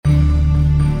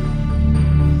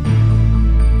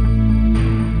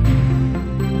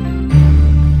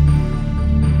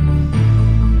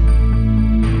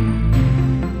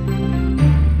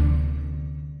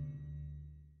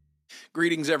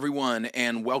everyone,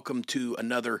 and welcome to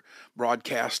another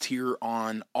broadcast here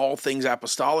on All Things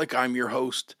Apostolic. I'm your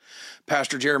host,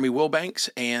 Pastor Jeremy Wilbanks,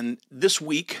 and this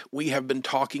week we have been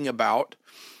talking about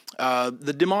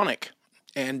the demonic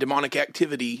and demonic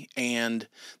activity and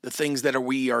the things that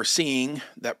we are seeing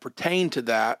that pertain to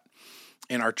that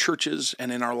in our churches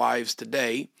and in our lives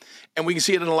today. And we can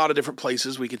see it in a lot of different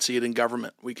places. We can see it in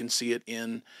government. We can see it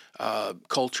in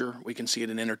culture. We can see it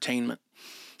in entertainment.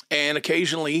 And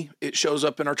occasionally it shows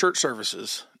up in our church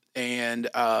services. And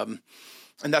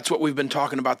that's what we've been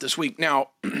talking about this week. Now,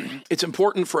 it's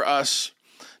important for us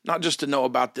not just to know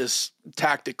about this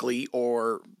tactically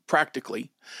or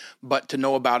practically, but to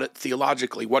know about it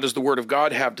theologically. What does the Word of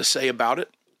God have to say about it?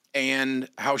 And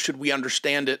how should we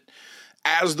understand it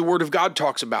as the Word of God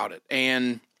talks about it?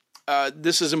 And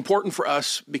this is important for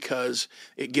us because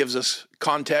it gives us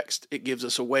context. It gives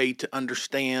us a way to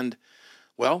understand.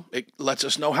 Well, it lets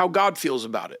us know how God feels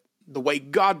about it, the way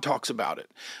God talks about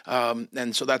it.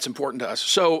 And so that's important to us.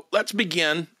 So let's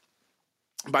begin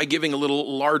by giving a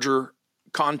little larger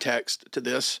context to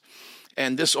this.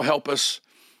 And this will help us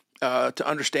to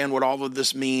understand what all of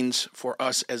this means for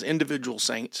us as individual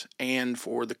saints and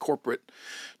for the corporate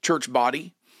church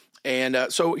body. And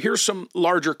so here's some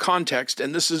larger context.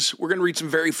 And we're going to read some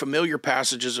very familiar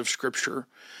passages of Scripture.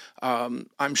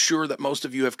 I'm sure that most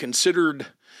of you have considered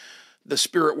the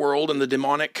spirit world and the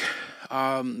demonic,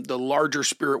 the larger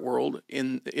spirit world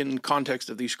in context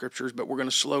of these scriptures, but we're going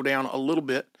to slow down a little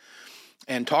bit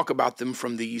and talk about them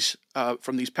from these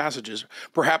passages.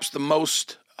 Perhaps the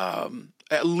most,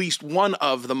 at least one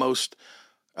of the most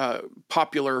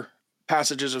popular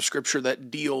passages of Scripture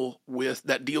that deals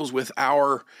with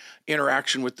our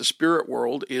interaction with the spirit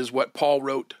world is what Paul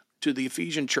wrote to the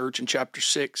Ephesian church in chapter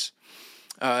 6.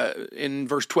 In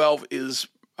verse 12 is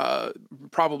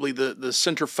probably the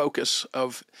center focus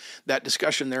of that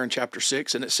discussion there in chapter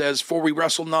 6. And it says, "For we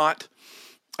wrestle not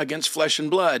against flesh and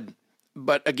blood,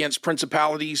 but against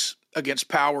principalities, against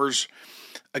powers,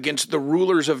 against the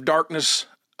rulers of darkness,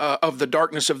 of the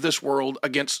darkness of this world,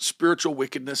 against spiritual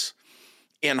wickedness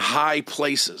in high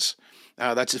places."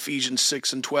 That's Ephesians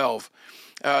 6 and 12.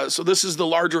 So this is the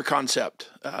larger concept,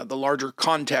 the larger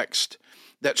context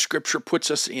that Scripture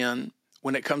puts us in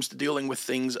when it comes to dealing with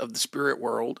things of the spirit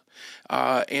world,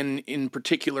 and in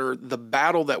particular, the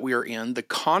battle that we are in, the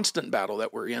constant battle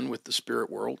that we're in with the spirit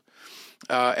world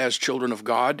as children of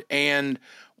God. And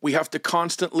we have to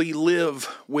constantly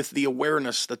live with the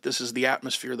awareness that this is the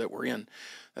atmosphere that we're in,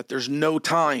 that there's no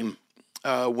time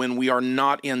when we are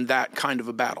not in that kind of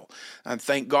a battle. And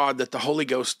thank God that the Holy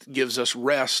Ghost gives us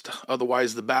rest.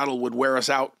 Otherwise, the battle would wear us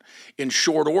out in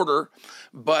short order.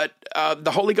 But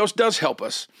the Holy Ghost does help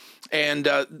us. And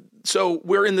so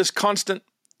we're in this constant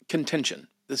contention,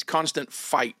 this constant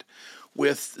fight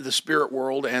with the spirit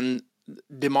world and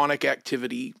demonic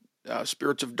activity,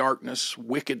 spirits of darkness,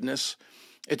 wickedness.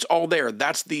 It's all there.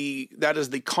 That is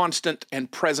the constant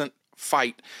and present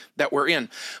fight that we're in.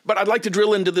 But I'd like to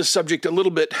drill into this subject a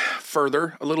little bit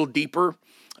further, a little deeper.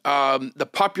 The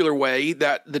popular way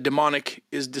that the demonic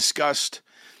is discussed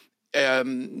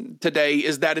today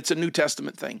is that it's a New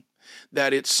Testament thing,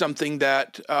 that it's something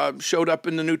that showed up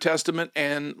in the New Testament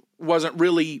and wasn't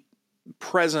really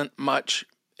present much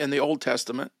in the Old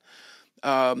Testament.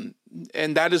 And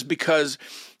that is because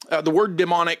the word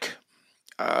demonic,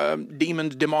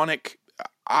 demons, demonic,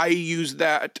 I use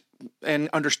that and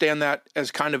understand that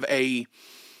as kind of a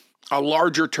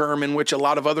larger term in which a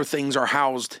lot of other things are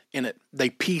housed in it. They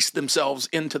piece themselves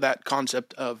into that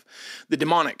concept of the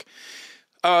demonic.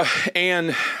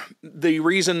 And the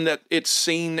reason that it's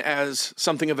seen as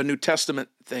something of a New Testament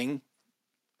thing,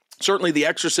 certainly the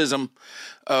exorcism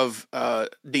of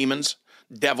demons,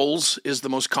 devils, is the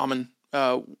most common,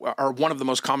 or one of the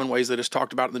most common ways that it's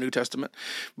talked about in the New Testament.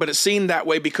 But it's seen that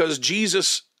way because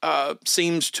Jesus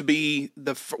seems to be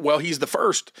he's the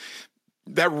first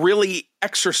that really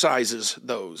exorcises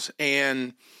those,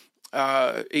 and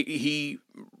he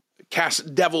casts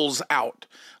devils out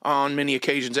on many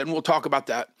occasions, and we'll talk about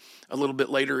that a little bit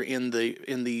later in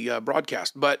the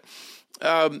broadcast. But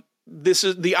this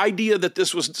is the idea that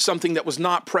this was something that was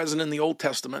not present in the Old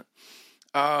Testament,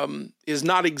 is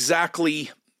not exactly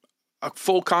a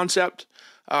full concept.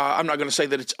 I'm not going to say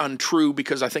that it's untrue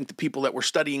because I think the people that were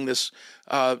studying this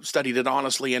studied it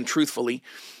honestly and truthfully.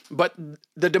 But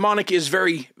the demonic is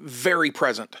very, very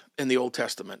present in the Old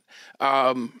Testament.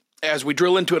 As we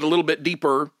drill into it a little bit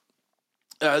deeper,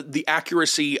 the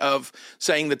accuracy of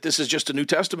saying that this is just a New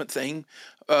Testament thing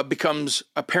becomes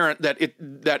apparent that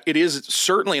it is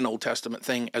certainly an Old Testament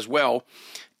thing as well.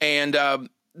 And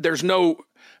there's no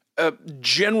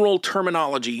general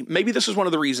terminology. Maybe this is one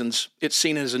of the reasons it's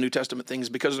seen as a New Testament thing, is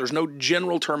because there's no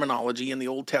general terminology in the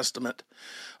Old Testament,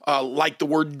 like the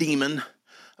word demon,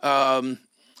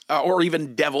 or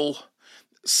even devil.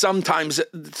 Sometimes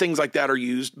things like that are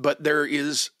used, but there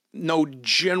is no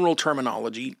general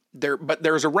terminology there. But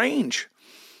there's a range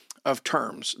of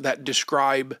terms that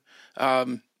describe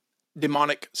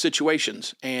demonic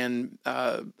situations and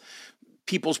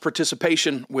people's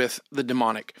participation with the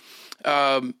demonic.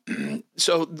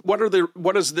 So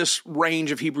what is this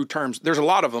range of Hebrew terms? There's a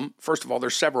lot of them. First of all,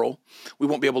 there's several. We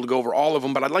won't be able to go over all of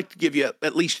them, but I'd like to give you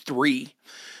at least three,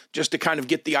 just to kind of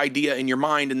get the idea in your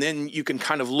mind, and then you can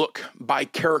kind of look by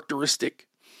characteristic.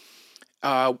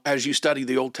 As you study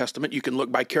the Old Testament, you can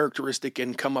look by characteristic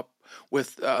and come up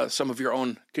with some of your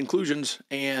own conclusions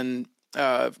and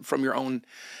from your own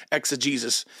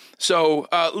exegesis. So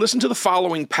listen to the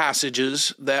following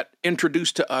passages that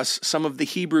introduce to us some of the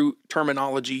Hebrew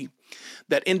terminology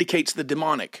that indicates the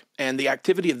demonic and the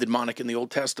activity of the demonic in the Old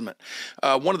Testament.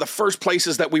 One of the first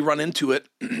places that we run into it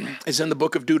is in the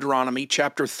book of Deuteronomy,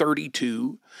 chapter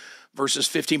 32, verses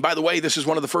 15. By the way, this is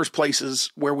one of the first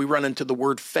places where we run into the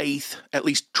word faith, at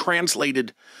least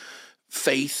translated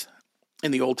faith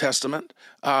in the Old Testament.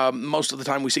 Most of the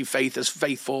time we see faith as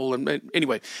faithful. And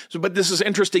anyway, but this is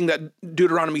interesting that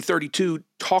Deuteronomy 32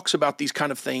 talks about these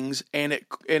kind of things, and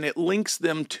it links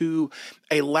them to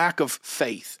a lack of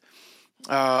faith.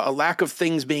 A lack of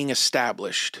things being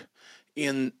established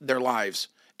in their lives,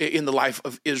 in the life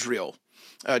of Israel.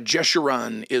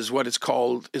 Jeshurun is what it's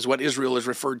called, is what Israel is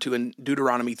referred to in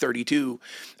Deuteronomy 32.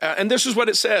 And this is what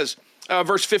it says.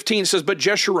 Verse 15 says, but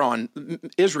Jeshurun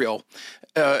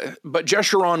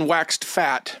waxed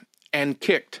fat and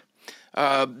kicked.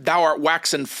 Thou art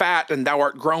waxen fat, and thou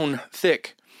art grown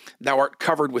thick. Thou art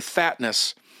covered with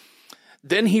fatness.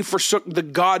 Then he forsook the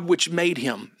God which made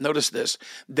him. Notice this,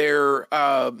 their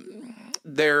affluence,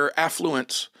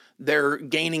 their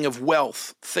gaining of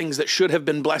wealth, things that should have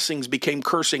been blessings became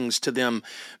cursings to them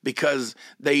because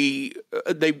they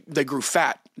grew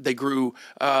fat, they grew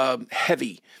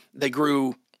heavy, they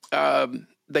grew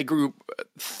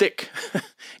thick,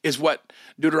 is what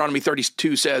Deuteronomy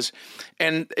 32 says.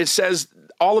 And it says,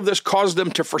 all of this caused them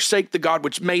to forsake the God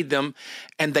which made them,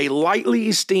 and they lightly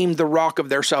esteemed the rock of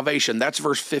their salvation. That's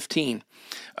verse 15.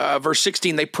 Verse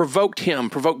 16, they provoked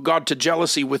God to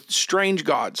jealousy with strange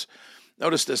gods.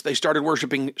 Notice this, they started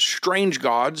worshiping strange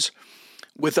gods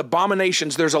with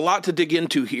abominations. There's a lot to dig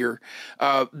into here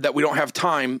that we don't have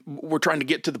time. We're trying to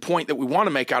get to the point that we want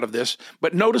to make out of this.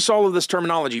 But notice all of this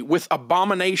terminology. With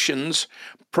abominations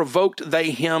provoked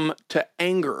they him to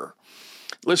anger.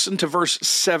 Listen to verse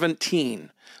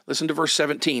 17.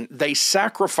 They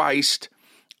sacrificed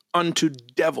unto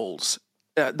devils.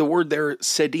 The word there,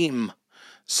 sedim,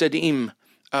 said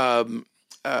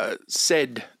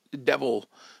devil,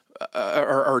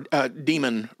 or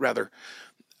demon rather.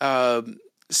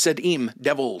 Sedim,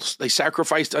 devils. They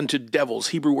sacrificed unto devils.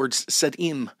 Hebrew words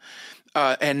sedim,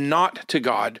 and not to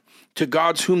God, to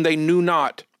gods whom they knew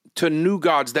not, to new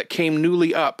gods that came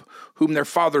newly up, whom their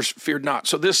fathers feared not.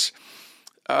 So this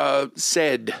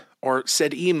sed or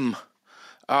sedim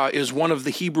is one of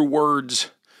the Hebrew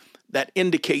words that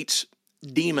indicates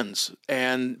demons,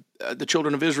 and the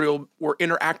children of Israel were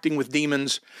interacting with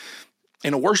demons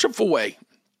in a worshipful way.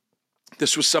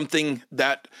 This was something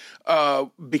that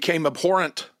became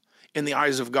abhorrent in the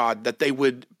eyes of God, that they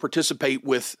would participate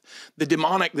with the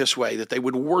demonic this way, that they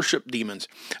would worship demons.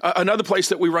 Another place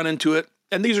that we run into it,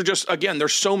 and these are just, again,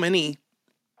 there's so many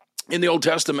in the Old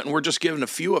Testament, and we're just given a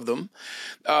few of them,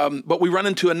 but we run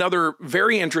into another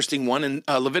very interesting one in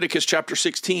Leviticus chapter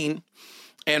 16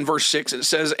 and verse 6. It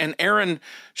says, and Aaron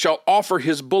shall offer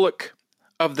his bullock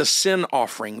of the sin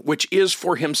offering, which is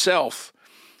for himself,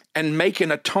 and make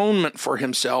an atonement for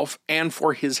himself and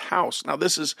for his house. Now,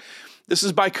 this is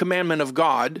by commandment of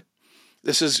God.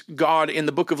 This is God in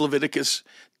the book of Leviticus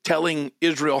telling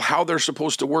Israel how they're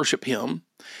supposed to worship him.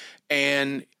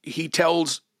 And he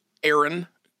tells Aaron,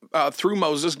 through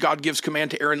Moses, God gives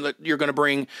command to Aaron that you're going to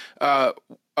bring a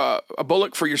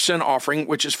bullock for your sin offering,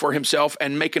 which is for himself,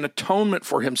 and make an atonement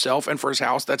for himself and for his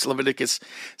house. That's Leviticus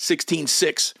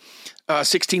 16:6.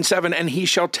 16:7, and he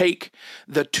shall take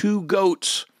the two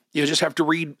goats. You just have to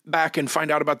read back and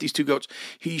find out about these two goats.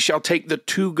 He shall take the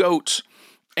two goats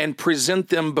and present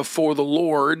them before the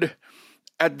Lord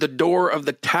at the door of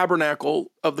the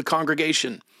tabernacle of the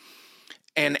congregation.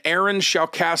 And Aaron shall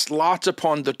cast lots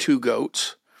upon the two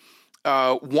goats,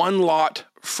 one lot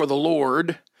for the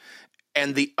Lord,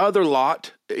 and the other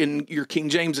lot, in your King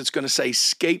James, it's going to say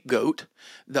scapegoat.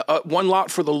 The one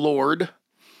lot for the Lord,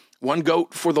 one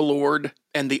goat for the Lord,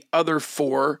 and the other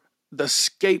for the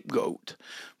scapegoat.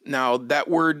 Now, that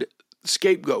word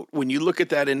scapegoat, when you look at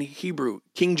that in Hebrew,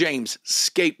 King James,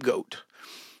 scapegoat,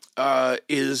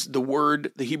 is the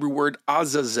Hebrew word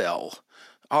Azazel.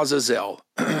 Azazel.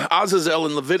 Azazel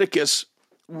in Leviticus,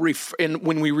 and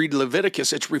when we read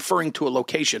Leviticus, it's referring to a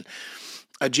location,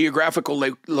 a geographical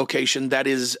location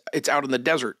it's out in the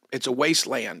desert. It's a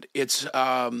wasteland. It's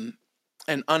an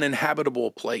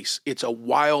uninhabitable place. It's a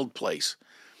wild place,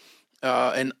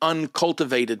 an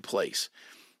uncultivated place.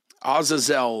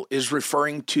 Azazel is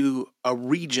referring to a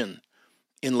region.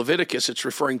 In Leviticus, it's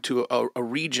referring to a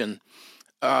region.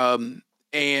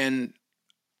 And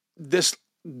this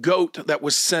goat that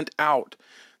was sent out,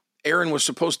 Aaron was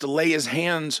supposed to lay his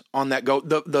hands on that goat.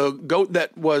 The goat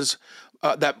that was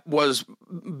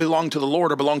belonged to the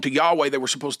Lord or belonged to Yahweh, they were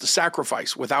supposed to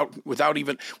sacrifice without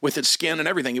even with its skin and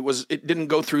everything. It didn't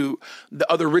go through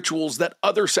the other rituals that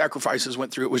other sacrifices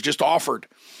went through. It was just offered.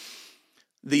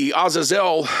 The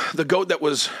Azazel, the goat that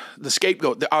was the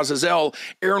scapegoat, the Azazel,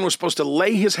 Aaron was supposed to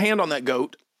lay his hand on that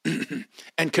goat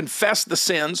and confess the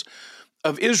sins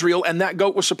of Israel, and that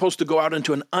goat was supposed to go out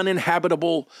into an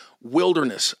uninhabitable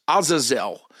wilderness,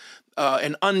 Azazel,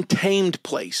 an untamed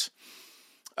place,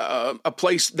 a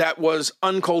place that was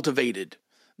uncultivated,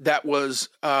 that was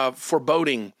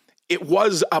foreboding. It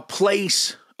was a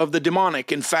place of the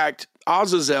demonic. In fact,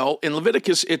 Azazel, in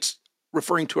Leviticus, it's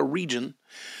referring to a region.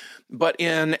 But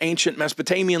in ancient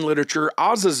Mesopotamian literature,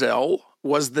 Azazel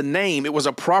was the name. It was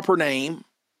a proper name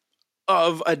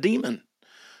of a demon.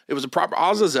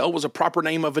 Azazel was a proper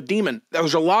name of a demon.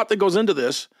 There's a lot that goes into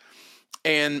this,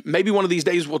 and maybe one of these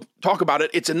days we'll talk about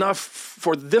it. It's enough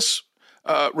for this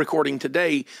recording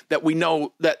today that we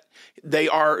know that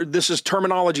this is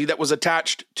terminology that was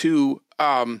attached to,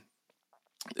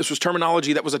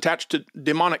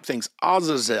 demonic things.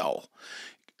 Azazel,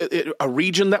 a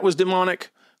region that was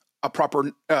demonic, a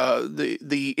proper,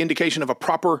 the indication of a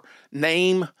proper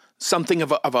name, something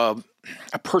of a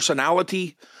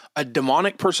personality, a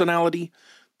demonic personality.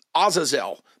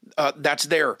 Azazel, that's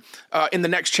there. In the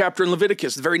next chapter in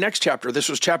Leviticus, the very next chapter, this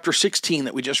was chapter 16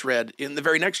 that we just read. In the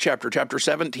very next chapter, chapter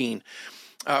 17,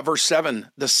 verse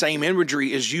 7, the same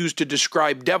imagery is used to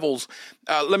describe devils.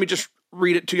 Let me just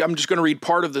read it to you. I'm just going to read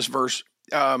part of this verse,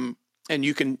 and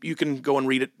you can go and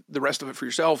read it, the rest of it for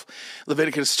yourself.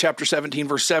 Leviticus chapter 17,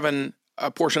 verse 7,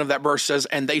 a portion of that verse says,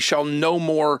 and they shall no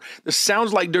more, this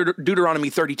sounds like Deuteronomy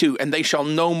 32, and they shall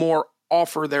no more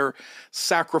offer their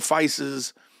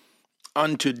sacrifices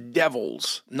unto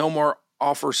devils. No more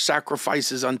offer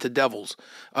sacrifices unto devils.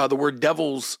 The word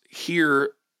devils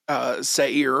here,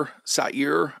 Sa'ir,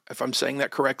 if I'm saying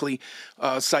that correctly,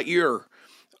 Sa'ir,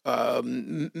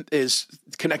 is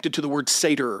connected to the word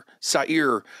satyr,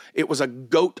 Sa'ir. It was a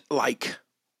goat-like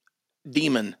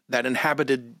demon that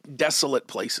inhabited desolate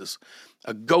places.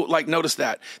 A goat-like, notice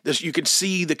that. You could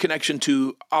see the connection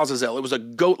to Azazel. It was a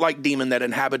goat-like demon that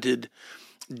inhabited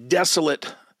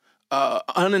desolate,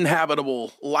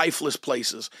 uninhabitable, lifeless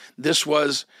places. This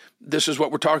is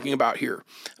what we're talking about here.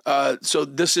 So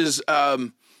this is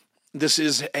a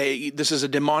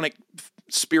demonic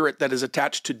spirit that is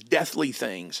attached to deathly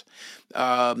things,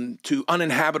 to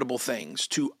uninhabitable things,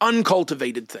 to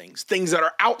uncultivated things that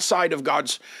are outside of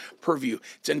God's purview.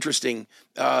 It's interesting,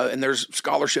 and there's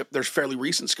fairly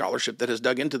recent scholarship that has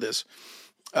dug into this,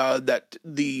 that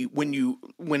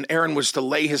when Aaron was to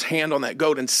lay his hand on that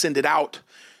goat and send it out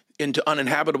into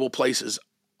uninhabitable places,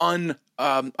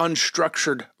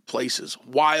 unstructured places,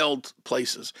 wild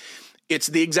places, it's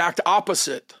the exact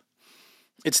opposite.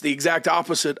 It's the exact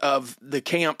opposite of the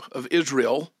camp of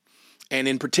Israel, and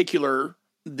in particular,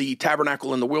 the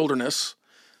tabernacle in the wilderness.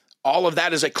 All of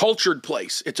that is a cultured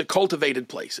place. It's a cultivated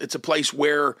place. It's a place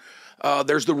where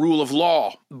there's the rule of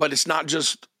law, but it's not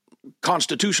just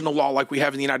constitutional law like we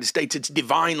have in the United States. It's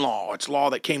divine law. It's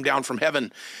law that came down from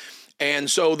heaven. And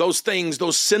so those things,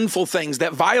 those sinful things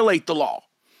that violate the law,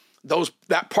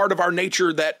 that part of our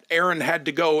nature that Aaron had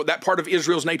to go, that part of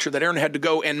Israel's nature that Aaron had to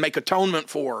go and make atonement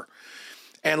for,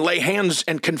 and lay hands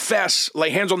on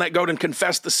that goat and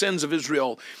confess the sins of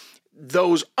Israel,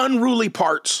 those unruly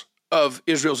parts of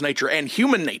Israel's nature and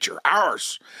human nature,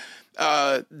 ours,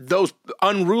 those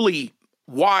unruly,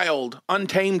 wild,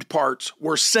 untamed parts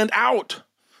were sent out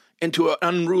into an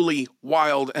unruly,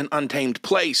 wild, and untamed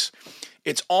place.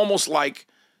 It's almost like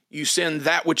you send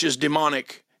that which is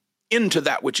demonic into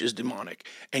that which is demonic,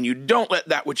 and you don't let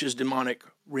that which is demonic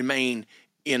remain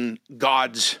in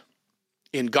God's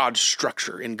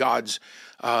structure, in God's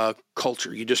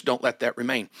culture. You just don't let that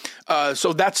remain.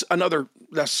 So that's another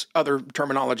that's other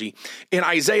terminology. In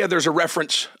Isaiah, there's a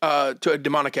reference to a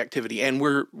demonic activity, and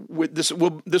this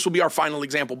will be our final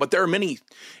example. But there are many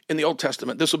in the Old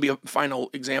Testament. This will be a final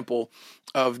example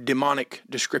of demonic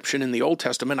description in the Old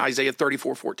Testament. Isaiah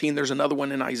 34:14. There's another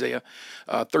one in Isaiah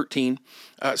 13.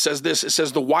 Says this. It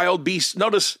says the wild beast.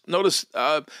 Notice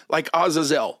like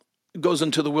Azazel goes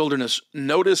into the wilderness.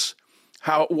 Notice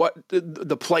what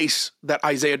the place that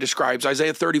Isaiah describes.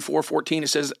 Isaiah 34:14, it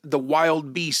says, the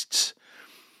wild beasts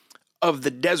of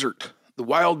the desert. The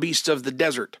wild beasts of the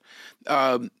desert.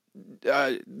 The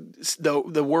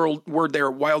word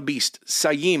there, wild beast,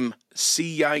 Sayim,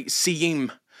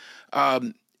 Siyim.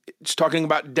 It's talking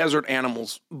about desert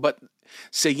animals, but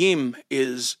Sayim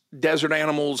is desert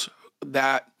animals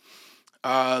that,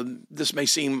 this may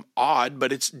seem odd,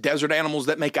 but it's desert animals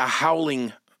that make a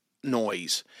howling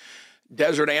noise.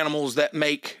 Desert animals that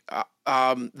make,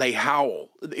 they howl.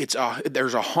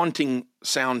 There's a haunting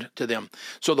sound to them.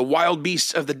 So the wild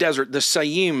beasts of the desert, the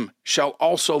Sayim, shall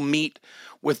also meet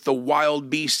with the wild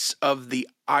beasts of the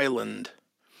island.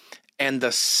 And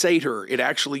the satyr, it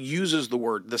actually uses the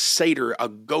word, the satyr, a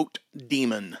goat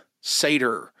demon,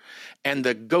 satyr. And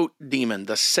the goat demon,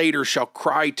 the satyr, shall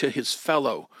cry to his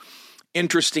fellow.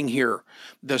 Interesting here,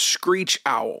 the screech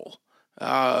owl.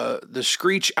 The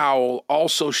screech owl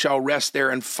also shall rest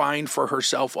there and find for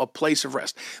herself a place of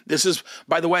rest. This is,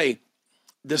 by the way,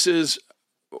 this is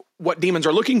what demons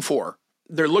are looking for.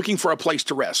 They're looking for a place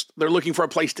to rest. They're looking for a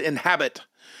place to inhabit.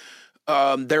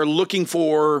 They're looking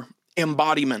for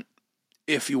embodiment,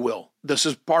 if you will. This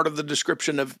is part of the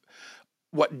description of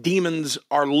what demons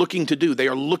are looking to do. They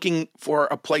are looking for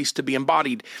a place to be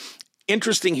embodied.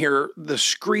 Interesting here, the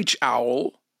screech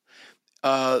owl,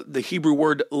 the Hebrew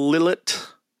word lilit,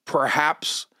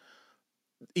 perhaps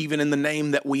even in the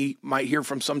name that we might hear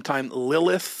from sometime,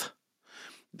 Lilith,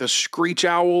 the screech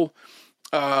owl.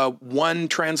 One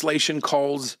translation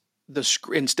calls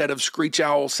instead of screech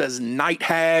owl, says night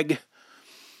hag.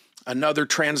 Another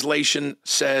translation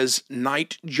says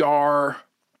night jar.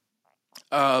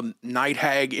 Night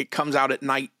hag, it comes out at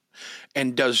night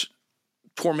and does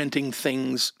tormenting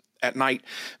things at night.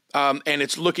 And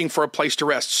it's looking for a place to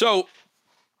rest. So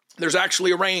there's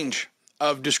actually a range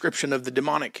of description of the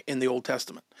demonic in the Old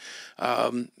Testament,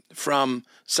 from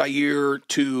Sair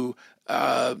to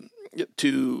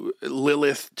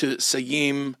Lilith to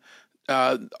Sayim,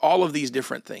 all of these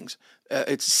different things.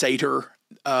 It's satyr,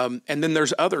 and then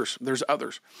there's others.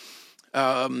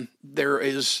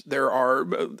 There are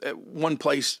one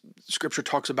place Scripture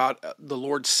talks about the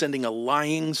Lord sending a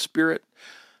lying spirit.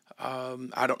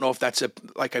 I don't know if that's a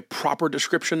proper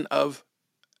description of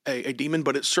a demon,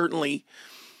 but it's certainly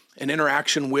an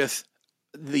interaction with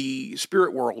the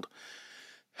spirit world.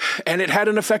 And it had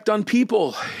an effect on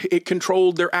people. It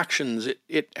controlled their actions.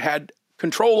 It had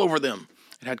control over them.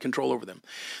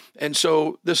 And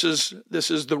so this is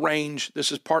the range.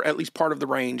 This is at least part of the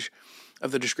range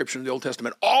of the description of the Old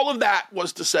Testament. All of that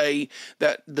was to say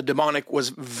that the demonic was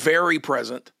very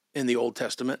present in the Old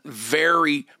Testament,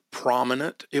 very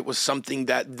prominent. It was something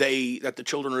that the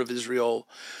children of Israel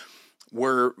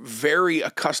were very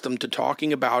accustomed to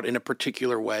talking about in a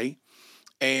particular way.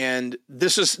 And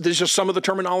this is just some of the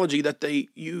terminology that they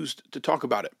used to talk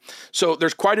about it. So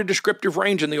there's quite a descriptive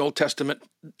range in the Old Testament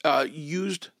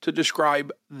used to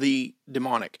describe the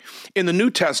demonic. In the New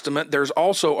Testament, there's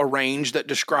also a range that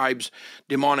describes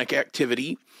demonic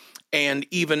activity and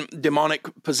even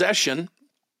demonic possession.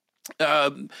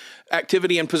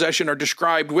 Activity and possession are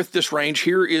described with this range.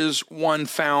 Here is one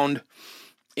found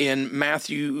in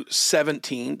Matthew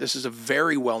 17. This is a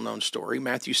very well-known story.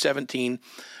 Matthew 17,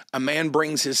 a man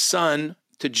brings his son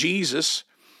to Jesus.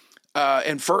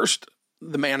 And first,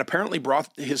 the man apparently brought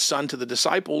his son to the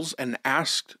disciples and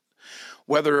asked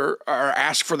for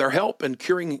their help in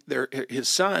curing his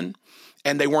son.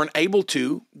 And they weren't able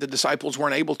to. The disciples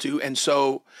weren't able to. And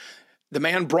so the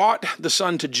man brought the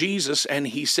son to Jesus, and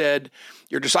he said,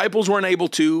 your disciples weren't able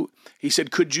to. He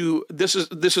said, this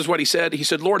is what he said. He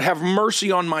said, Lord, have mercy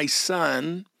on my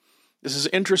son. This is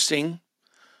interesting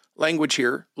language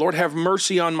here. Lord, have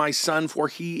mercy on my son, for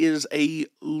he is a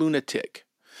lunatic.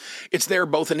 It's there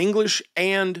both in English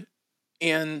and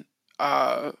in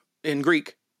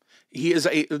Greek.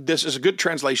 This is a good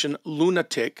translation,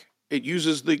 lunatic. It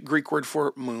uses the Greek word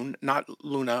for moon, not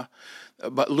luna,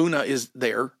 but luna is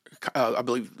there, I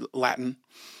believe Latin.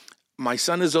 My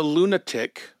son is a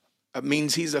lunatic. It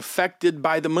means he's affected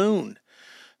by the moon.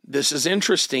 This is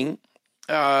interesting.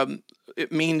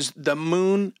 It means the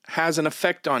moon has an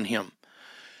effect on him.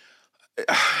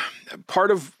 Part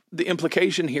of the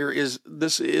implication here is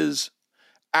this is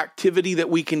activity that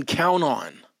we can count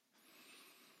on.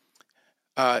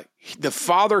 The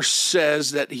Father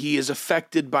says that he is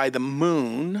affected by the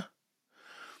moon.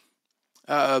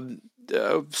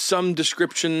 Some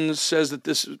description says that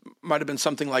this might have been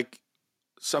something like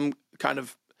some kind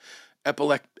of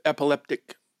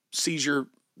epileptic seizure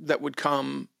that would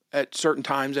come at certain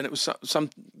times, and it was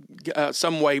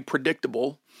some way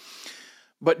predictable.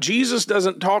 But Jesus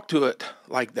doesn't talk to it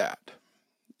like that.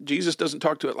 Jesus doesn't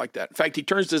talk to it like that. In fact, he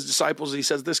turns to his disciples and he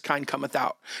says, "This kind cometh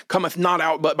not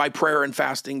out but by prayer and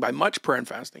fasting, by much prayer and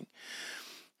fasting."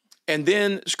 And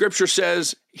then Scripture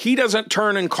says he doesn't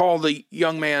turn and call the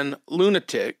young man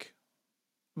lunatic,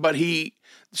 but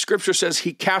Scripture says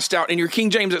he cast out. In your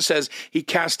King James it says he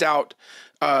cast out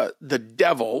the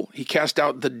devil. He cast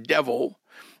out the devil.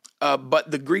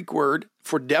 But the Greek word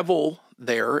for devil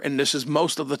there, and this is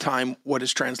most of the time what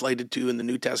is translated to in the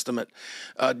New Testament,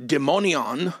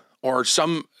 demonion, or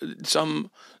some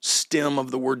stem of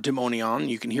the word demonion,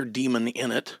 you can hear demon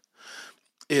in it,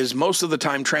 is most of the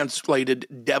time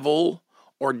translated devil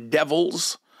or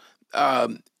devils.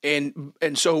 And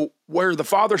so where the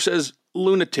Father says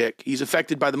lunatic, he's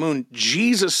affected by the moon,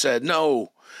 Jesus said,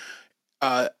 no,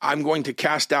 I'm going to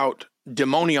cast out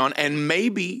demonion. And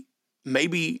maybe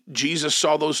Jesus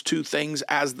saw those two things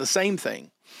as the same thing.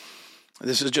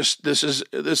 This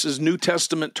is New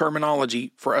Testament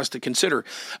terminology for us to consider.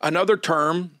 Another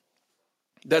term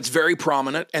that's very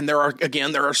prominent, and there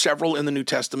are several in the New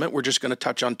Testament. We're just going to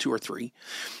touch on two or three.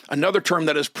 Another term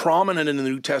that is prominent in the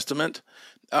New Testament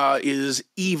is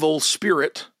evil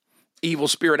spirit. Evil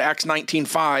spirit. Acts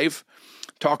 19:5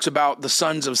 talks about the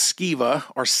sons of Sceva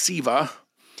or Siva,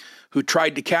 who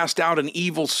tried to cast out an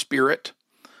evil spirit.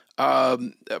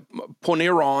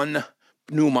 Poneron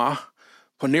pneuma,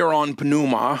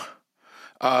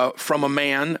 from a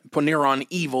man, poneron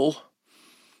evil,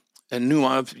 and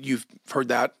pneuma, you've heard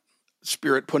that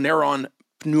spirit, poneron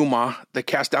pneuma, they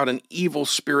cast out an evil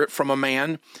spirit from a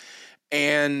man,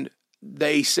 and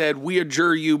they said, "We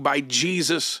adjure you by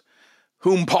Jesus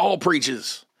whom Paul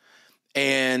preaches."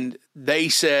 And they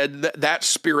said, that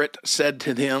spirit said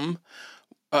to them,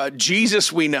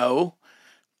 "Jesus we know,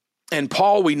 and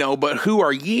Paul we know, but who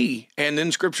are ye?" And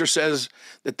then Scripture says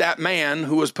that man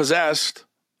who was possessed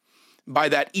by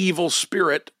that evil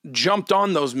spirit jumped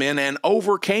on those men and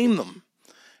overcame them,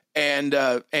 and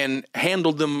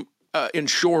handled them in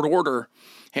short order.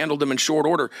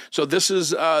 So this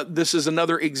is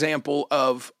another example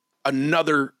of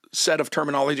another set of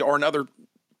terminology, or another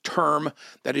term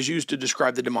that is used to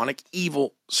describe the demonic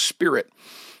evil spirit.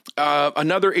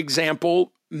 Another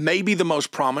example, maybe the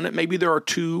most prominent, maybe there are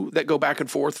two that go back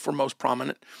and forth for most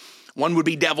prominent. One would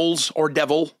be devils or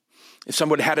devil. If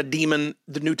someone had a demon,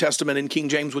 the New Testament in King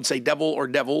James would say devil or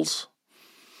devils.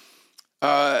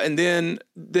 And then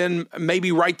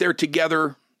maybe right there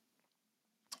together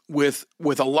with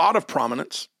a lot of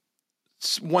prominence,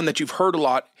 one that you've heard a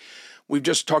lot, we've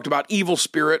just talked about evil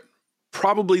spirit.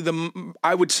 Probably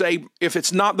I would say, if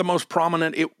it's not the most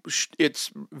prominent,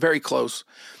 it's very close.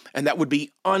 And that would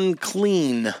be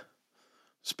unclean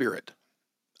spirit.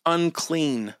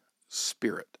 Unclean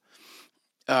spirit.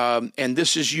 And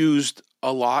this is used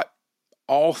a lot.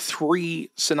 All three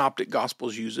synoptic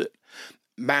gospels use it.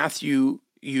 Matthew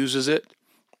uses it.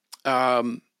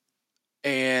 And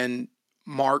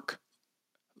Mark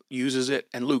uses it.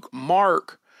 And Luke.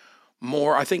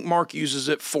 I think Mark uses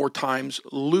it 4 times.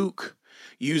 Luke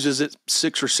uses it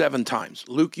 6 or 7 times.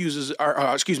 Mark uses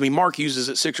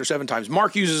it 6 or 7 times.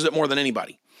 Mark uses it more than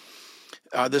anybody.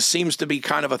 This seems to be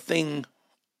kind of a thing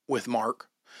with Mark.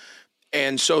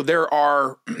 And so there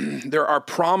are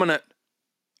prominent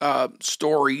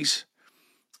stories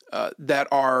that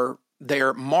are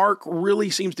there. Mark really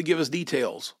seems to give us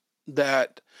details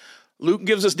that Luke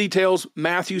gives us details.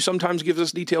 Matthew sometimes gives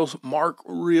us details. Mark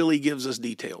really gives us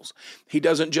details. He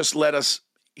doesn't just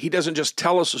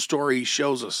tell us a story. He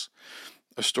shows us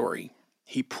a story.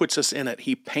 He puts us in it.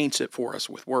 He paints it for us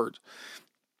with words.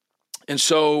 And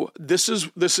so there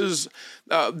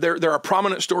are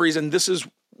prominent stories, and this is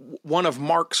one of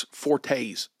Mark's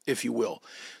fortes, if you will,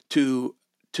 to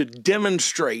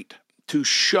demonstrate, to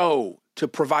show, to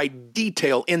provide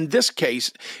detail, in this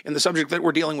case, in the subject that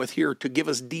we're dealing with here, to give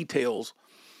us details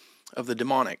of the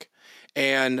demonic.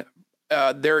 And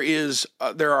there's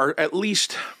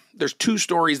 2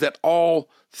 stories that all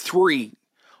three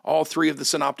of the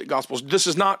synoptic gospels, this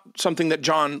is not something that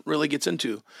John really gets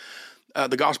into,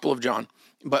 the Gospel of John,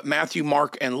 but Matthew,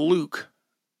 Mark, and Luke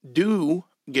do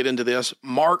get into this.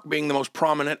 Mark being the most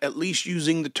prominent, at least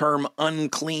using the term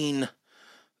unclean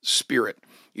spirit.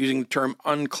 using the term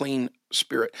unclean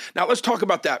spirit. Now let's talk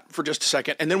about that for just a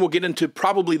second, and then we'll get into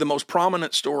probably the most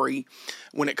prominent story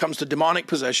when it comes to demonic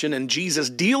possession and Jesus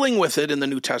dealing with it in the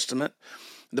New Testament.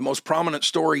 The most prominent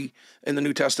story in the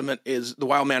New Testament is the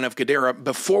wild man of Gadara.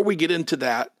 Before we get into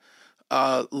that,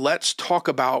 let's talk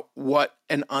about what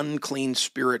an unclean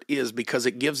spirit is, because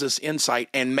it gives us insight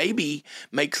and maybe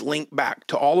makes link back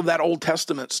to all of that Old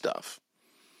Testament stuff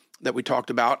that we talked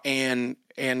about, and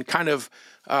kind of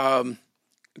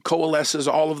coalesces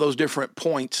all of those different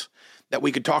points that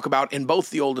we could talk about in both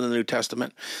the Old and the New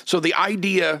Testament. So the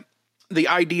idea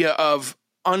of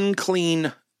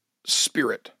unclean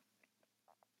spirit,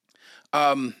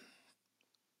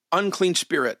 unclean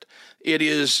spirit. It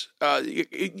is,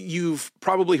 you've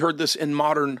probably heard this in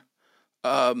modern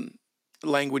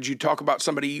language. You talk about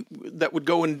somebody that would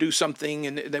go and do something,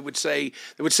 and they would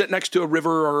sit next to a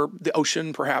river or the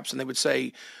ocean perhaps, and they would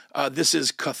say, this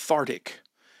is cathartic.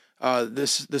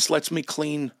 This lets me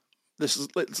clean.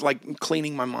 It's like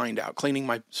cleaning my mind out, cleaning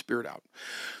my spirit out.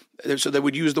 So they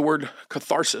would use the word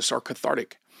catharsis or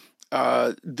cathartic.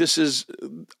 This is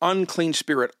unclean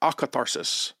spirit,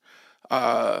 akatharsis,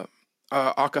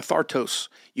 akathartos.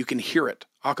 You can hear it,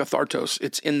 akathartos.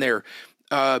 It's in there.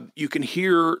 You can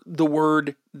hear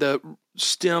the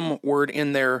stem word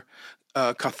in there,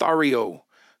 katharo.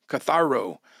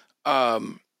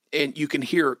 And you can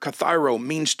hear katharo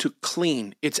means to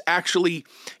clean. It's actually,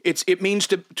 it means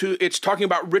to it's talking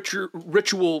about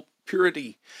ritual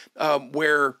purity,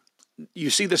 where you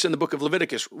see this in the book of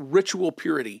Leviticus, ritual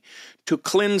purity, to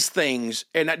cleanse things.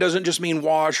 And that doesn't just mean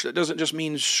wash. That doesn't just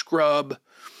mean scrub.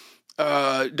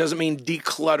 It doesn't mean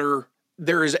declutter.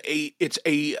 It's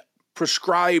a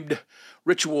prescribed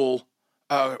ritual,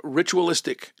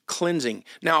 ritualistic cleansing.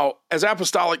 Now, as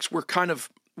apostolics,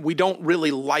 we don't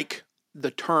really like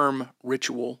the term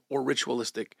ritual or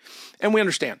ritualistic, and we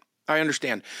understand. I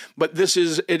understand, but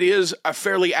it is a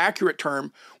fairly accurate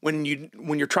term when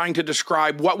you're trying to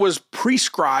describe what was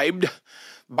prescribed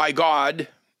by God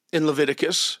in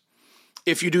Leviticus.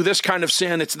 If you do this kind of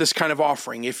sin, it's this kind of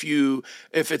offering. If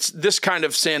it's this kind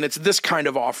of sin, it's this kind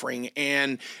of offering.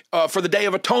 And for the Day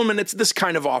of Atonement, it's this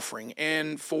kind of offering.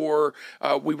 And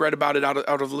we read about it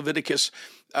out of Leviticus.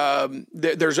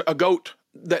 There's a goat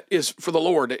that is for the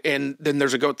Lord, and then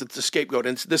there's a goat that's the scapegoat,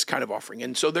 and it's this kind of offering.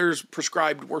 And so there's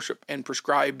prescribed worship and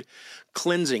prescribed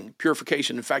cleansing,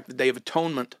 purification. In fact, the Day of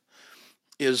Atonement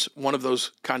is one of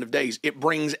those kind of days. It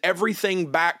brings everything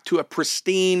back to a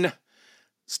pristine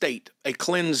state, a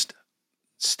cleansed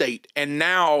state. And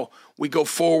now we go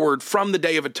forward from the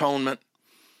Day of Atonement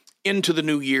into the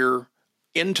new year,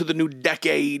 into the new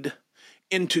decade,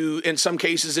 in some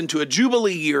cases, into a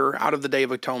Jubilee year out of the Day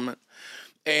of Atonement.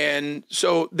 And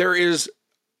so there is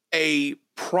a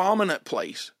prominent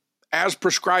place, as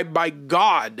prescribed by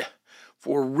God,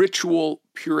 for ritual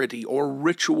purity or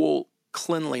ritual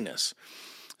cleanliness.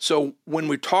 So when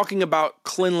we're talking about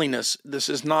cleanliness, this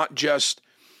is not just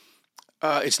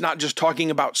it's not just talking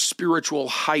about spiritual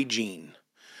hygiene.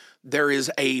 There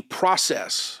is a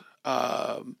process.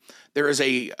 There is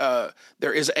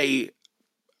a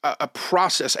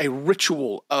process, a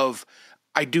ritual of,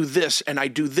 I do this, and I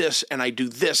do this, and I do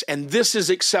this, and this is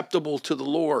acceptable to the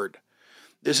Lord.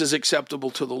 This is acceptable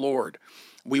to the Lord.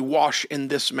 We wash in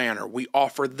this manner. We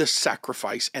offer this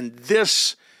sacrifice, and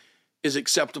this is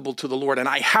acceptable to the Lord, and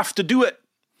I have to do it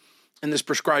in this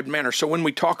prescribed manner. So when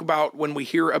we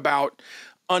hear about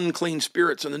unclean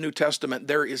spirits in the New Testament,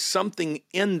 there is something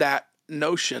in that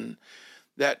notion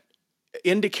that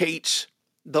indicates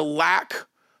the lack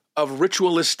of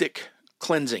ritualistic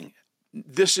cleansing.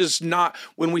 This is not,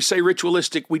 when we say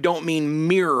ritualistic, we don't mean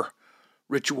mere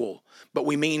ritual, but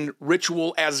we mean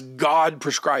ritual as God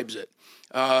prescribes it.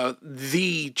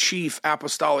 The chief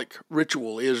apostolic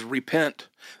ritual is repent.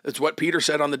 That's what Peter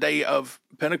said on the day of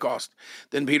Pentecost.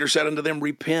 Then Peter said unto them,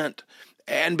 repent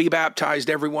and be baptized,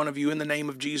 every one of you, in the name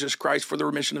of Jesus Christ for the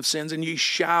remission of sins, and ye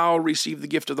shall receive the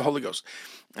gift of the Holy Ghost.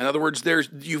 In other words,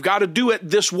 you've got to do it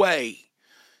this way.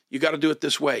 You got to do it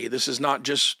this way. This is not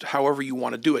just however you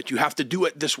want to do it. You have to do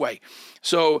it this way.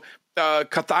 So,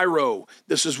 kathairo,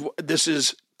 this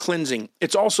is cleansing.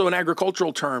 It's also an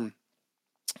agricultural term.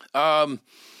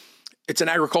 It's an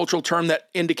agricultural term that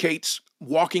indicates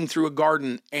walking through a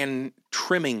garden and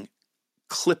trimming,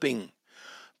 clipping,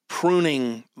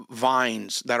 pruning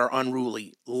vines that are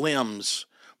unruly, limbs,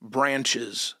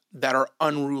 branches that are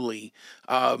unruly,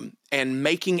 and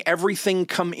making everything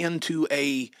come into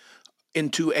a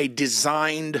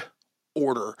designed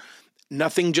order.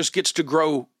 Nothing just gets to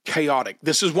grow chaotic.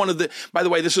 By the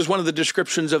way, this is one of the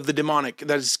descriptions of the demonic,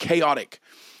 that is chaotic.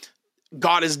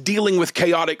 God is dealing with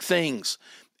chaotic things.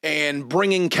 and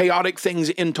bringing chaotic things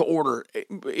into order.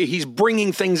 He's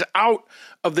bringing things out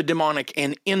of the demonic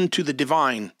and into the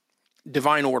divine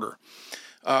order.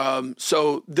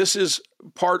 So this is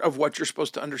part of what you're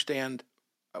supposed to understand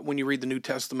when you read the New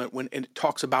Testament, when it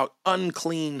talks about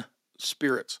unclean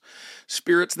spirits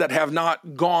that have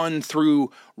not gone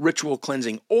through ritual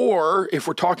cleansing, or if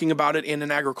we're talking about it in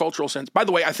an agricultural sense. By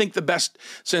the way, I think the best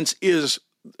sense is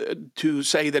to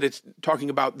say that it's talking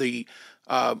about the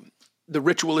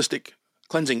ritualistic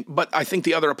cleansing, but I think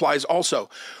the other applies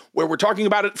also. Where we're talking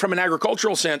about it from an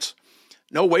agricultural sense,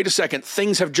 no, wait a second,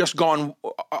 things have just gone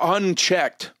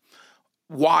unchecked,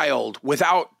 wild,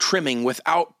 without trimming,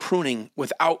 without pruning,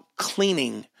 without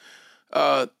cleaning.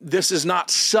 This is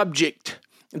not subject.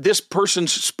 This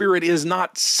person's spirit is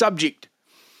not subject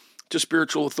to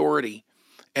spiritual authority.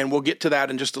 And we'll get to that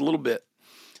in just a little bit.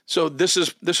 So this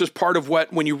is part of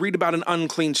what, when you read about an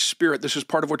unclean spirit, this is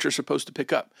part of what you're supposed to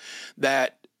pick up.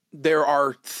 That there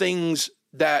are things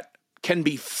that can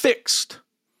be fixed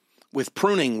with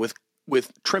pruning, with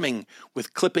trimming,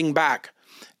 with clipping back.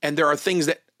 And there are things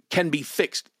that can be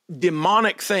fixed.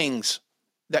 Demonic things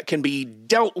that can be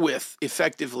dealt with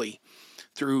effectively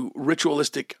through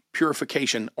ritualistic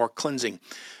purification or cleansing.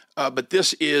 But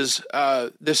this is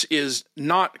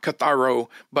not katharo,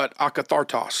 but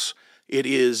akathartos. It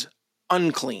is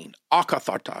unclean,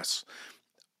 akathartos,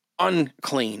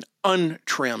 unclean,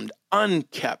 untrimmed,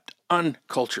 unkept,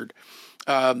 uncultured.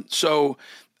 So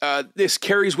this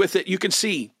carries with it. You can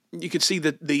see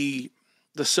that the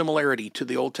similarity to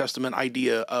the Old Testament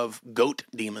idea of goat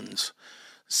demons,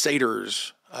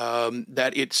 satyrs.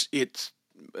 That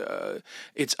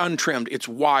it's untrimmed, it's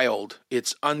wild,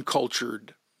 it's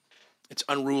uncultured, it's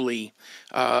unruly,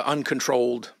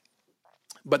 uncontrolled.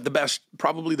 But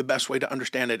probably the best way to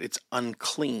understand it, it's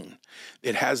unclean.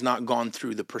 It has not gone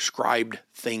through the prescribed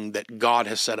thing that God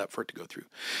has set up for it to go through.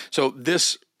 So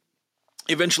this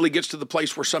eventually gets to the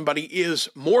place where somebody is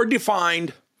more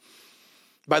defined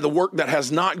by the work that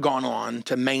has not gone on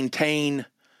to maintain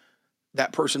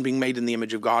that person being made in the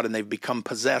image of God, and they've become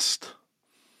possessed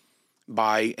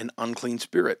by an unclean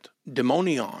spirit.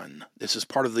 Demonion. This is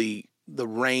part of the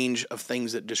range of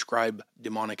things that describe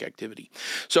demonic activity.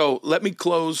 So let me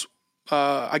close.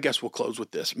 I guess we'll close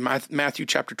with this. Matthew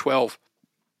chapter 12,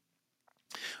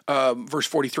 verse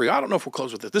 43. I don't know if we'll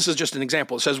close with this. This is just an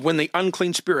example. It says, when the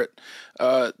unclean spirit,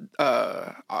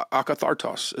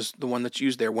 akathartos is the one that's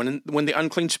used there. When the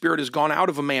unclean spirit is gone out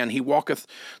of a man, he walketh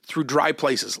through dry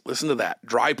places. Listen to that.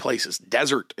 Dry places.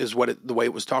 Desert is the way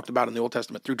it was talked about in the Old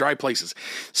Testament. Through dry places.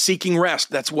 Seeking rest.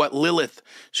 That's what Lilith,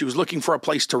 she was looking for a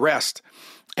place to rest,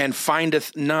 and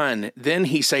findeth none. Then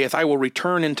he saith, I will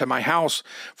return into my house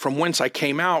from whence I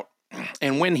came out.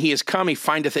 And when he is come, he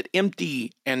findeth it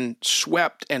empty and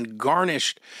swept and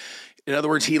garnished. In other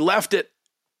words, he left it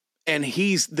and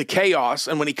he's the chaos.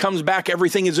 And when he comes back,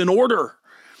 everything is in order.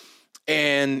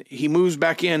 And he moves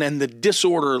back in, and the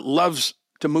disorder loves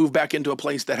to move back into a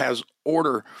place that has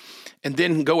order. And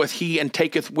then goeth he and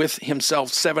taketh with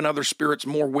himself 7 other spirits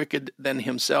more wicked than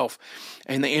himself.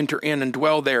 And they enter in and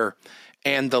dwell there.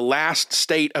 And the last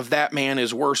state of that man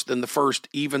is worse than the first.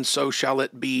 Even so shall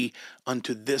it be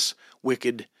unto this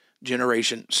wicked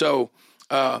generation. So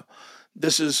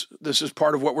this is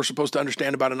part of what we're supposed to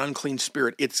understand about an unclean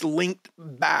spirit. It's linked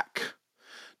back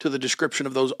to the description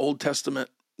of those Old Testament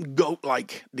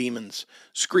goat-like demons,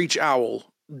 screech owl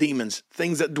demons,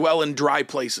 things that dwell in dry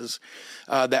places,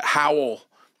 that howl,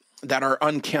 that are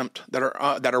unkempt, that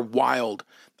are wild,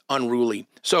 unruly.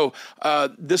 So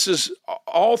this is,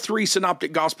 all 3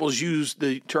 synoptic gospels use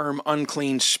the term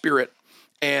unclean spirit,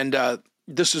 and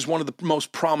this is one of the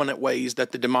most prominent ways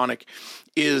that the demonic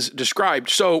is described.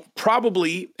 So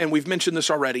probably, and we've mentioned this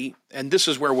already, and this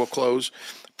is where we'll close,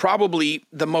 probably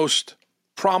the most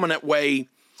prominent way,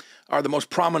 or the most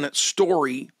prominent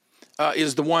story,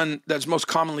 is the one that's most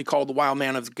commonly called the wild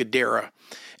man of Gadara.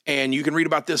 And you can read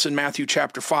about this in Matthew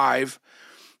chapter 5.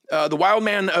 The wild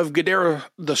man of Gadara,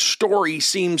 the story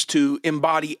seems to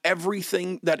embody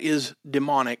everything that is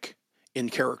demonic in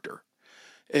character.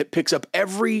 It picks up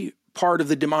every part of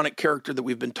the demonic character that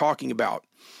we've been talking about.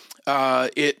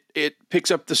 It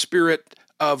picks up the spirit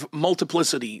of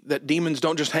multiplicity, that demons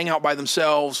don't just hang out by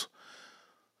themselves.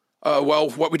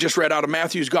 What we just read out of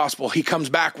Matthew's gospel, he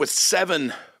comes back with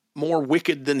 7 more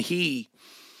wicked than he.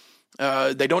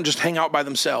 They don't just hang out by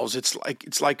themselves.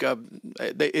 It's like a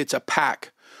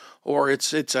pack, or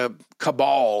it's a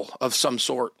cabal of some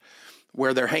sort.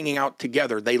 where they're hanging out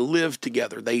together. They live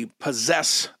together. They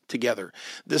possess together.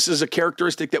 This is a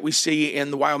characteristic that we see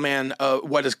in the wild man,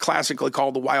 what is classically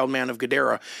called the wild man of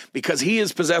Gadara, because he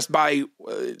is possessed by,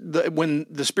 when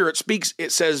the Spirit speaks,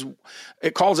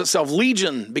 it calls itself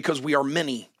legion because we are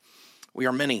many. We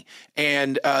are many.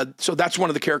 And so that's one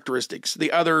of the characteristics.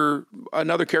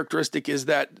 Another characteristic is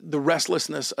that the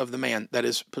restlessness of the man that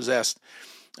is possessed.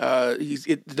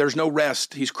 There's no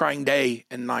rest. He's crying day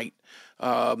and night.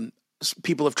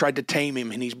 People have tried to tame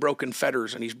him, and he's broken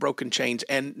fetters and he's broken chains,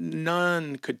 and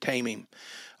none could tame him.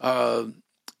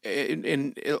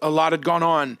 And a lot had gone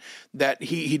on that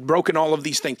he'd broken all of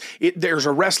these things. There's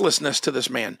a restlessness to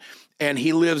this man, and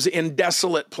he lives in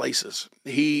desolate places.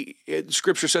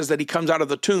 Scripture says that he comes out of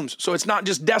the tombs. So it's not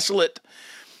just desolate,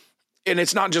 and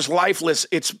it's not just lifeless.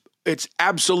 It's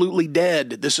absolutely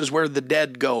dead. This is where the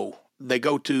dead go. They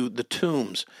go to the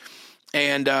tombs.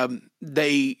 And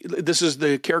this is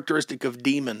the characteristic of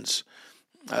demons.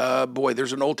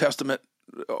 There's an Old Testament.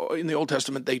 In the Old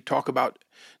Testament, they talk about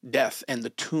death and the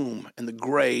tomb and the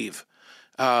grave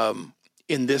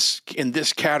in this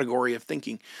category of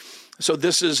thinking. So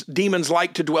demons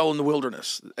like to dwell in the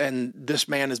wilderness, and this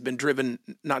man has been driven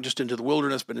not just into the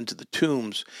wilderness, but into the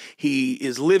tombs. He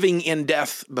is living in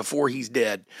death before he's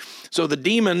dead. So the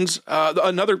demons,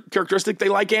 another characteristic, they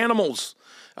like animals.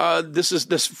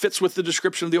 This fits with the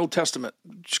description of the Old Testament: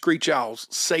 screech owls,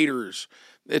 satyrs,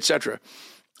 etc.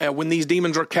 And when these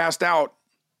demons are cast out,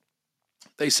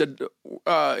 they said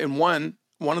in one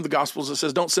of the Gospels, it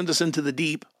says, "Don't send us into the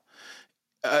deep."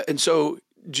 And so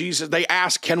they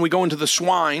asked, "Can we go into the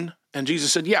swine?" And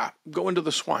Jesus said, "Yeah, go into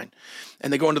the swine."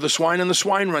 And they go into the swine, and the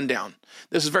swine run down.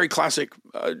 This is very classic.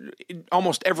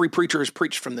 Almost every preacher has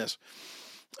preached from this.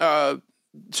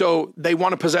 So they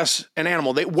want to possess an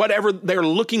animal. They're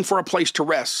looking for a place to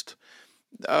rest.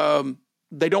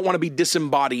 They don't want to be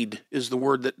disembodied, is the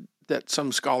word that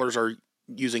some scholars are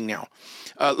using now.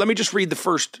 Let me just read the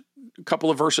first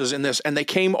couple of verses in this. "And they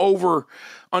came over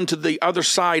unto the other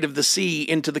side of the sea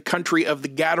into the country of the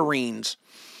Gadarenes.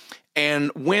 And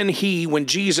when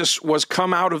Jesus was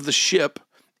come out of the ship,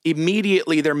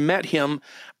 immediately there met him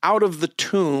out of the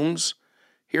tombs,"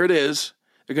 here it is,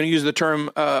 they're going to use the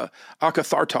term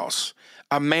akathartos,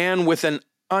 a man with an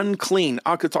unclean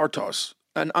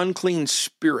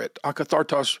spirit,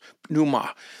 akathartos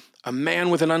pneuma, a man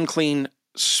with an unclean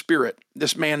spirit.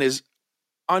 This man is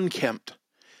unkempt.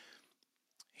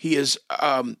 He is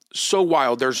so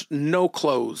wild. There's no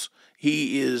clothes.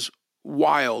 He is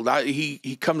wild.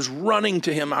 He comes running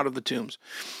to him out of the tombs.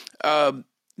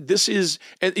 This is,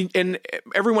 and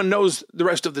everyone knows the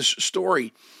rest of this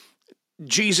story.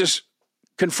 Jesus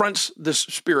confronts this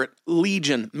spirit,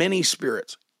 legion, many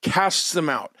spirits, casts them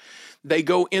out. They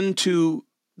go into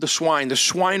the swine. The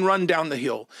swine run down the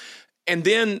hill. And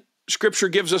then Scripture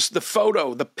gives us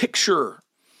the picture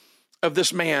of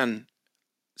this man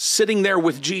sitting there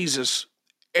with Jesus.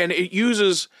 And it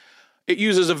uses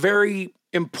a very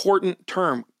important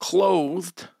term,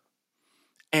 clothed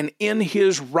and in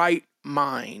his right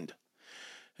mind.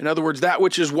 In other words, that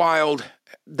which is wild,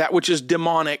 that which is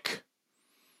demonic,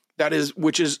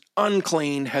 which is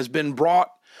unclean, has been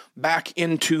brought back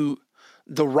into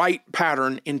the right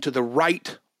pattern, into the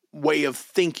right way of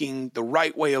thinking, the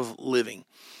right way of living.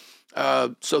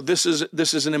 So this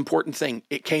is an important thing.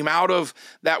 It came out of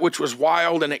that which was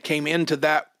wild, and it came into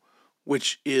that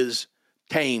which is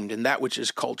tamed and that which is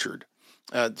cultured.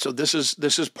 So this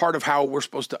is part of how we're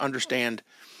supposed to understand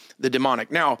the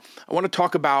demonic. Now, I want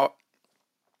to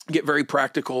get very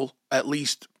practical, at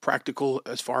least practical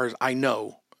as far as I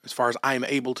know, as far as I'm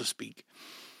able to speak.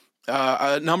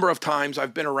 A number of times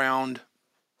I've been around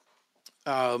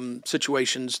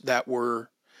situations that were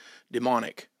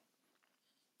demonic.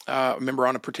 I remember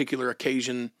on a particular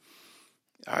occasion,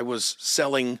 I was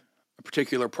selling a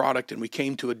particular product, and we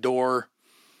came to a door,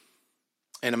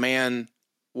 and a man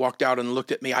walked out and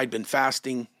looked at me. I'd been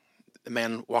fasting. The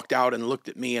man walked out and looked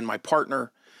at me and my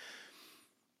partner,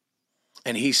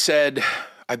 and he said,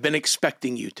 "I've been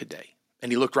expecting you today."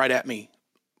 And he looked right at me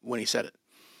when he said it.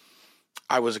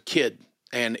 I was a kid,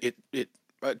 and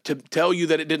to tell you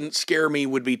that it didn't scare me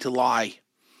would be to lie.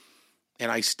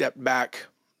 And I stepped back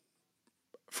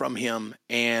from him,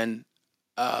 and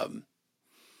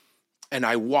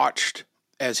I watched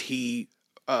as he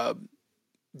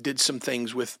did some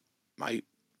things with my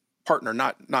partner,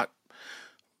 not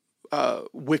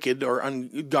wicked or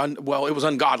well, it was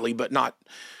ungodly, but not.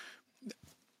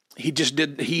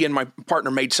 He and my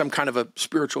partner made some kind of a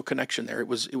spiritual connection there. It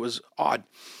was odd.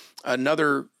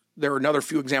 There are another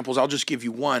few examples. I'll just give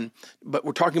you one, but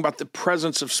we're talking about the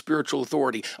presence of spiritual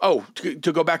authority. Oh, to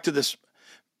go back to this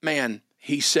man,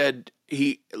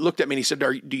 he looked at me and he said,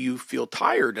 do you feel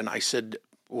tired? And I said,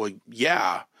 well,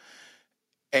 yeah.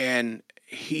 And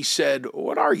he said,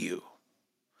 what are you?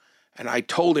 And I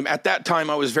told him, at that time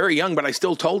I was very young, but I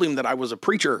still told him that I was a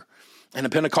preacher and a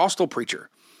Pentecostal preacher.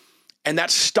 And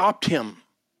that stopped him.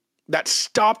 That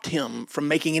stopped him from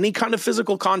making any kind of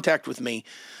physical contact with me.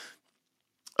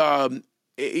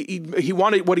 He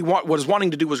wanted, what he was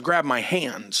wanting to do was grab my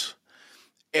hands,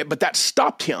 but that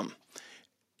stopped him.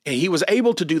 And he was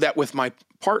able to do that with my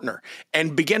partner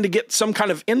and began to get some kind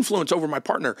of influence over my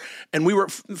partner. And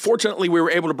fortunately, we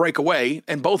were able to break away,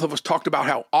 and both of us talked about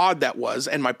how odd that was.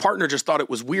 And my partner just thought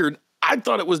it was weird. I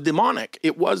thought it was demonic.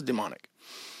 It was demonic.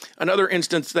 Another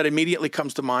instance that immediately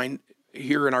comes to mind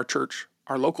here in our church,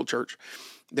 our local church,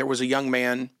 there was a young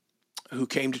man who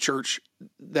came to church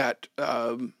that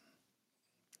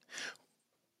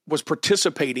was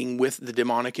participating with the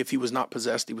demonic. If he was not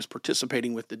possessed, he was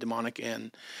participating with the demonic,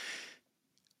 and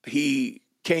he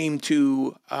came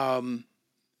to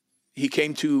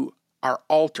our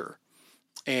altar.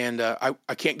 And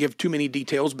I can't give too many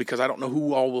details because I don't know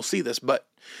who all will see this, but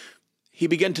he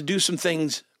began to do some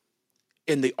things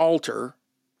in the altar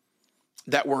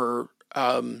that were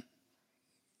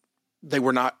we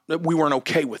weren't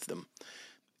okay with them.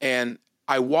 And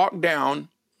I walked down.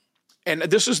 And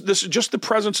this is just the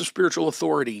presence of spiritual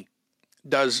authority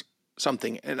does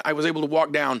something. And I was able to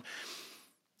walk down,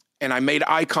 and I made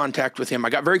eye contact with him.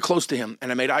 I got very close to him,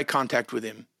 and I made eye contact with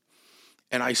him.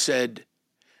 And I said,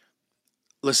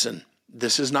 listen,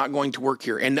 this is not going to work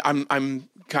here. And I'm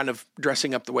kind of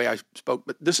dressing up the way I spoke,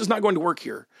 but this is not going to work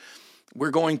here.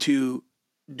 We're going to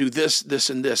do this,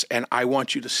 this, and this, and I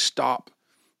want you to stop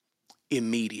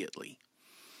immediately.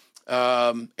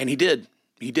 And he did.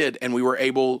 He did. And we were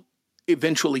able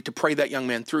eventually to pray that young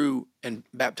man through and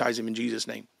baptize him in Jesus'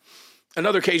 name.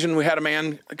 Another occasion, we had a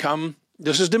man come.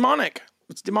 This is demonic.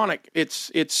 It's demonic.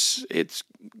 It's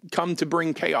come to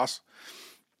bring chaos.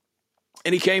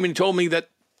 And he came and he told me that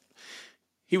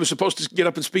he was supposed to get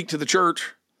up and speak to the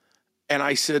church. And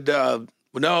I said, well,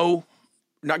 no,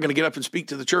 I'm not going to get up and speak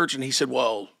to the church. And he said,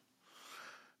 well,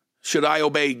 should I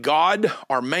obey God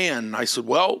or man? And I said,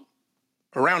 well,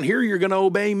 around here, you're going to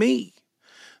obey me.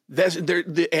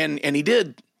 And he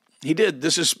did. He did.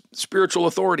 This is spiritual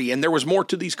authority. And there was more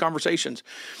to these conversations.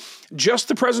 Just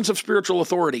the presence of spiritual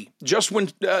authority, just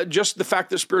the fact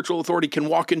that spiritual authority can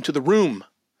walk into the room,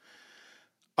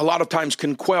 a lot of times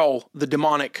can quell the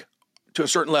demonic to a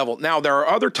certain level. Now, there are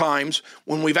other times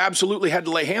when we've absolutely had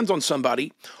to lay hands on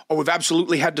somebody, or we've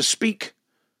absolutely had to speak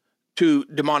to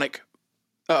demonic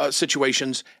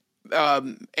situations.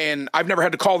 And I've never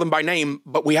had to call them by name,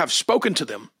 but we have spoken to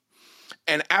them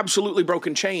and absolutely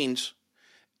broken chains.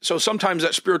 So sometimes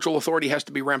that spiritual authority has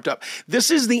to be ramped up.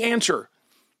 This is the answer.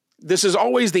 This is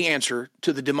always the answer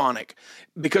to the demonic,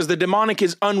 because the demonic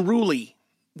is unruly.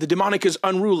 The demonic is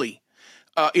unruly.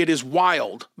 It is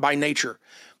wild by nature.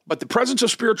 But the presence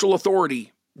of spiritual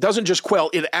authority doesn't just quell,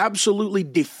 it absolutely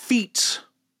defeats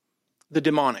the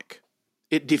demonic.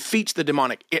 It defeats the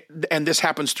demonic. And this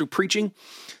happens through preaching.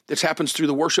 This happens through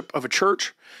the worship of a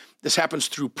church. This happens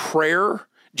through prayer.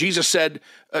 Jesus said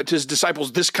to his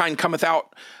disciples, this kind cometh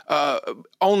out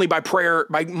only by prayer,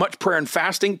 by much prayer and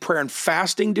fasting. Prayer and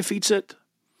fasting defeats it.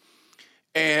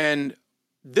 And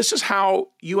this is how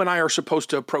you and I are supposed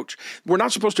to approach. We're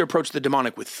not supposed to approach the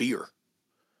demonic with fear.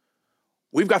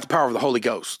 We've got the power of the Holy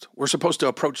Ghost. We're supposed to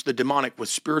approach the demonic with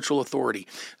spiritual authority.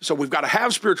 So we've got to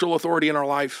have spiritual authority in our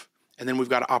life, and then we've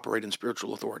got to operate in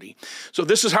spiritual authority. So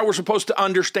this is how we're supposed to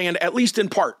understand, at least in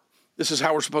part. This is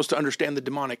how we're supposed to understand the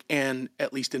demonic, and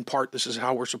at least in part, this is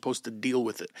how we're supposed to deal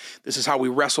with it. This is how we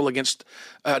wrestle against,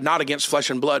 not against flesh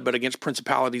and blood, but against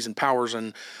principalities and powers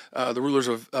and the rulers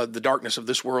of the darkness of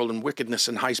this world and wickedness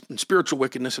and spiritual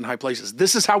wickedness in high places.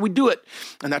 This is how we do it,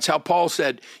 and that's how Paul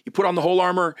said, you put on the whole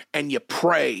armor and you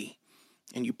pray,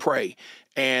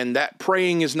 and that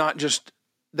praying is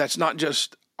that's not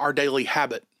just our daily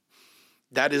habit.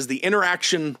 That is the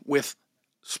interaction with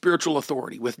spiritual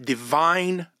authority, with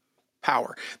divine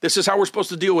power. This is how we're supposed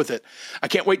to deal with it. I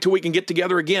can't wait till we can get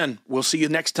together again. We'll see you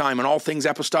next time on All Things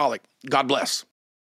Apostolic. God bless.